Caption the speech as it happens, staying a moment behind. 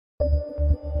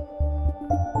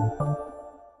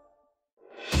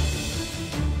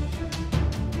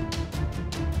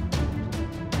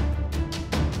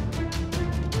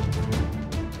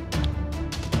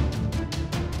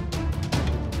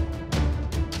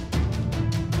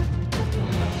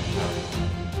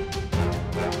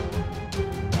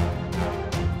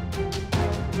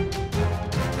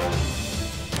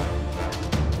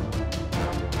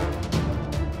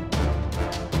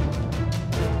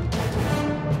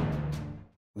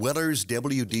Weller's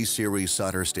WD series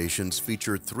solder stations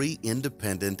feature 3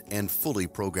 independent and fully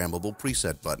programmable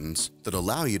preset buttons that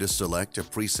allow you to select a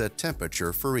preset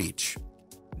temperature for each.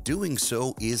 Doing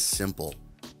so is simple.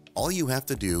 All you have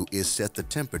to do is set the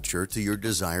temperature to your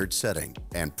desired setting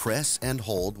and press and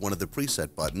hold one of the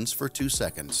preset buttons for 2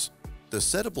 seconds. The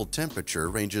settable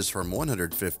temperature ranges from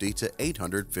 150 to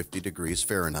 850 degrees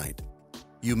Fahrenheit.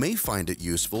 You may find it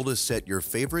useful to set your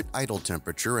favorite idle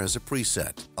temperature as a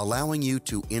preset, allowing you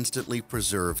to instantly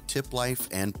preserve tip life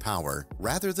and power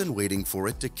rather than waiting for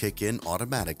it to kick in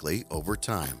automatically over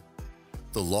time.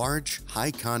 The large,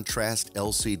 high-contrast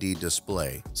LCD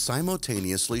display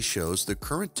simultaneously shows the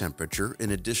current temperature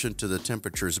in addition to the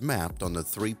temperatures mapped on the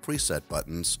 3 preset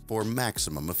buttons for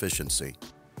maximum efficiency.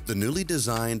 The newly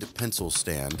designed pencil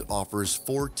stand offers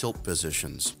 4 tilt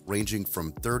positions ranging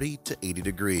from 30 to 80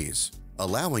 degrees,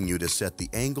 allowing you to set the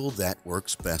angle that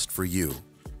works best for you.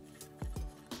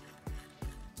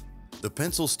 The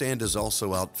pencil stand is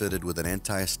also outfitted with an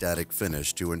anti-static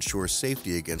finish to ensure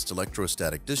safety against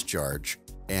electrostatic discharge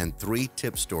and 3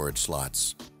 tip storage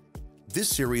slots. This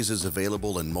series is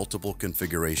available in multiple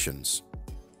configurations.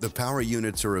 The power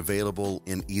units are available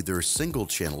in either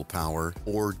single-channel power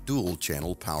or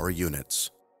dual-channel power units.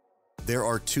 There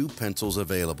are 2 pencils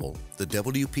available, the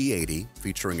WP80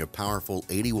 featuring a powerful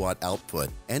 80-watt output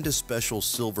and a special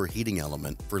silver heating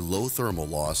element for low thermal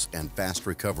loss and fast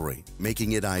recovery,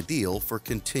 making it ideal for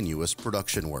continuous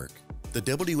production work. The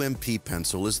WMP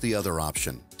pencil is the other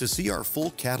option. To see our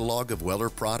full catalog of Weller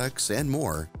products and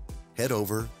more, head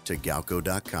over to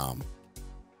Galco.com.